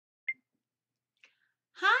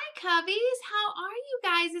Cubbies. How are you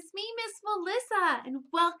guys? It's me, Miss Melissa, and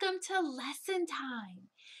welcome to lesson time.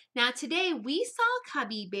 Now, today we saw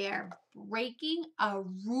Cubby Bear breaking a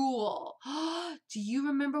rule. Do you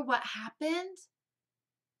remember what happened?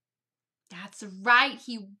 That's right.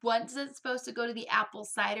 He wasn't supposed to go to the apple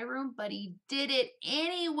cider room, but he did it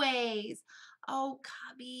anyways. Oh,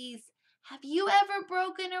 Cubbies, have you ever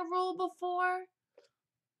broken a rule before?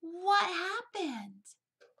 What happened?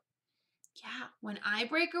 Yeah, when I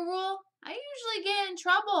break a rule, I usually get in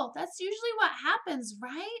trouble. That's usually what happens,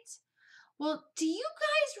 right? Well, do you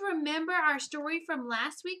guys remember our story from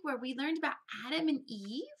last week where we learned about Adam and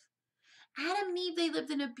Eve? Adam and Eve, they lived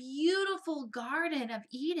in a beautiful garden of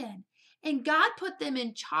Eden, and God put them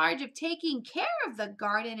in charge of taking care of the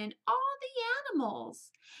garden and all the animals.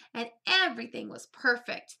 And everything was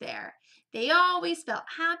perfect there. They always felt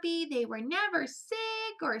happy. They were never sick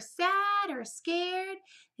or sad or scared,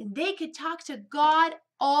 and they could talk to God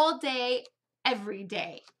all day, every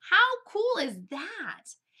day. How cool is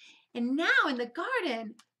that? And now in the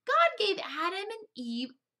garden, God gave Adam and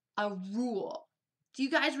Eve a rule. Do you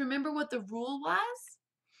guys remember what the rule was?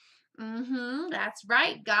 That's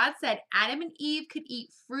right. God said Adam and Eve could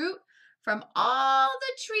eat fruit from all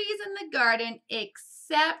the trees in the garden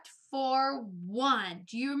except for one.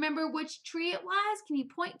 Do you remember which tree it was? Can you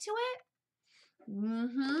point to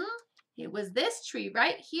it? It was this tree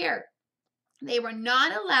right here. They were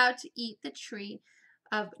not allowed to eat the tree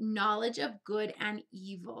of knowledge of good and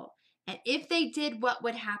evil. And if they did, what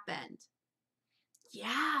would happen?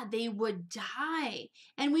 Yeah, they would die.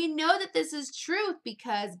 And we know that this is truth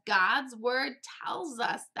because God's word tells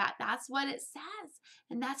us that that's what it says.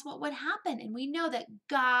 And that's what would happen. And we know that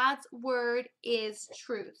God's word is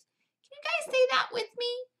truth. Can you guys say that with me?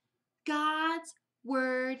 God's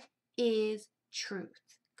word is truth.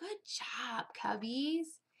 Good job, Cubbies.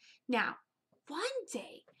 Now, one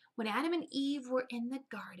day when Adam and Eve were in the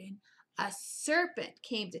garden, a serpent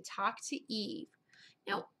came to talk to Eve.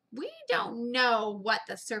 Now, we don't know what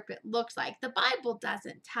the serpent looked like. The Bible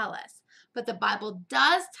doesn't tell us. But the Bible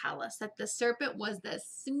does tell us that the serpent was the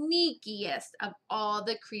sneakiest of all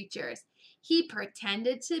the creatures. He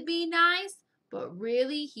pretended to be nice, but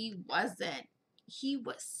really he wasn't. He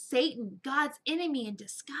was Satan, God's enemy in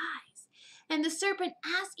disguise. And the serpent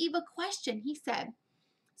asked Eve a question. He said,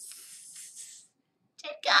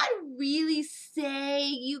 did God really say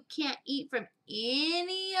you can't eat from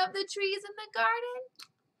any of the trees in the garden?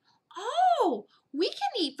 Oh, we can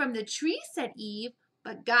eat from the tree, said Eve,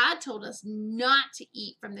 but God told us not to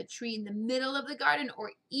eat from the tree in the middle of the garden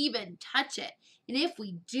or even touch it. And if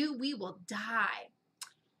we do, we will die.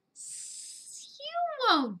 You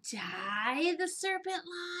won't die, the serpent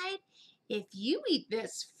lied. If you eat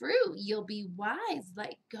this fruit, you'll be wise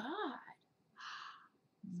like God.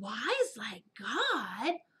 Wise like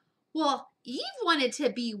God? Well, Eve wanted to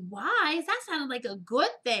be wise. That sounded like a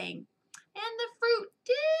good thing. And the fruit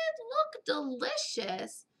did look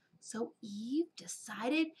delicious. So Eve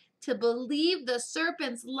decided to believe the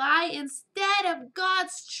serpent's lie instead of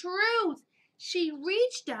God's truth. She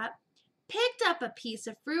reached up, picked up a piece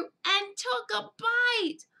of fruit, and took a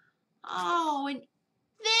bite. Oh, and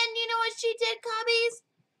then you know what she did, Cubbies?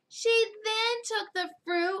 She then took the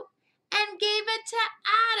fruit and gave it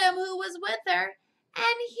to Adam, who was with her,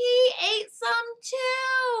 and he ate some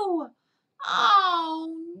too.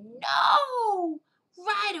 Oh no!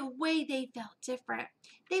 Right away they felt different.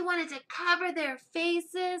 They wanted to cover their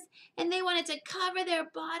faces and they wanted to cover their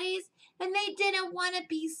bodies and they didn't want to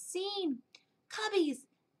be seen. Cubbies,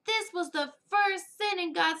 this was the first sin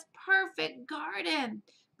in God's perfect garden.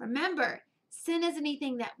 Remember, sin is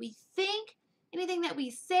anything that we think, anything that we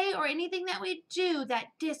say, or anything that we do that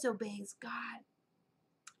disobeys God.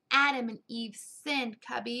 Adam and Eve sinned,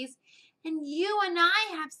 Cubbies, and you and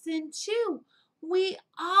I have sinned too. We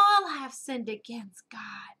all have sinned against God.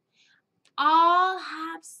 All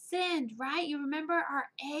have sinned, right? You remember our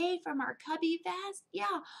A from our Cubby Fest?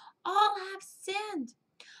 Yeah, all have sinned.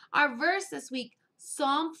 Our verse this week,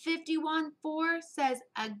 Psalm 51:4 says,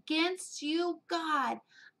 against you, God,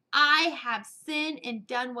 I have sinned and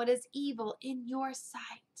done what is evil in your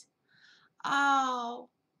sight. Oh,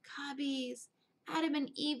 Cubbies, Adam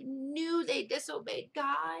and Eve knew they disobeyed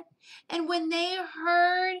God. And when they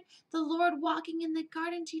heard the Lord walking in the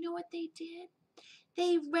garden, do you know what they did?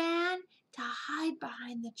 They ran to hide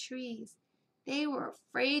behind the trees. They were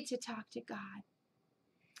afraid to talk to God.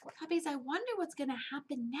 Cubbies, I wonder what's going to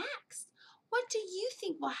happen next. What do you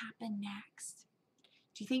think will happen next?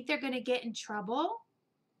 Do you think they're going to get in trouble?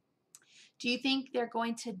 Do you think they're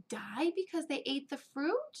going to die because they ate the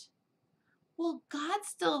fruit? Will God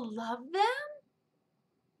still love them?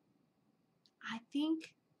 I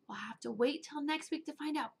think We'll have to wait till next week to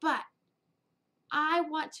find out. But I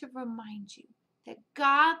want to remind you that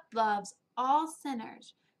God loves all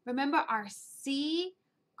sinners. Remember, our seed,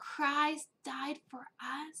 Christ, died for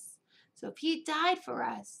us. So if he died for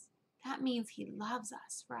us, that means he loves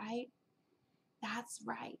us, right? That's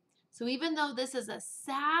right. So even though this is a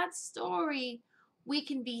sad story, we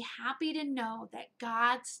can be happy to know that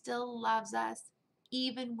God still loves us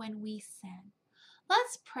even when we sin.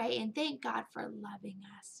 Let's pray and thank God for loving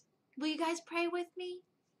us. Will you guys pray with me?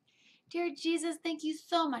 Dear Jesus, thank you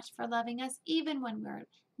so much for loving us even when we're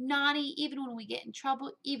naughty, even when we get in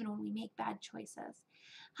trouble, even when we make bad choices.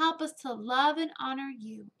 Help us to love and honor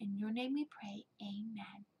you. In your name we pray.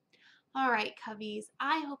 Amen. All right, Cubbies,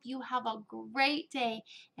 I hope you have a great day,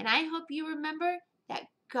 and I hope you remember that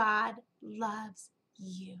God loves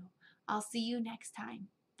you. I'll see you next time.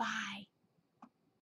 Bye.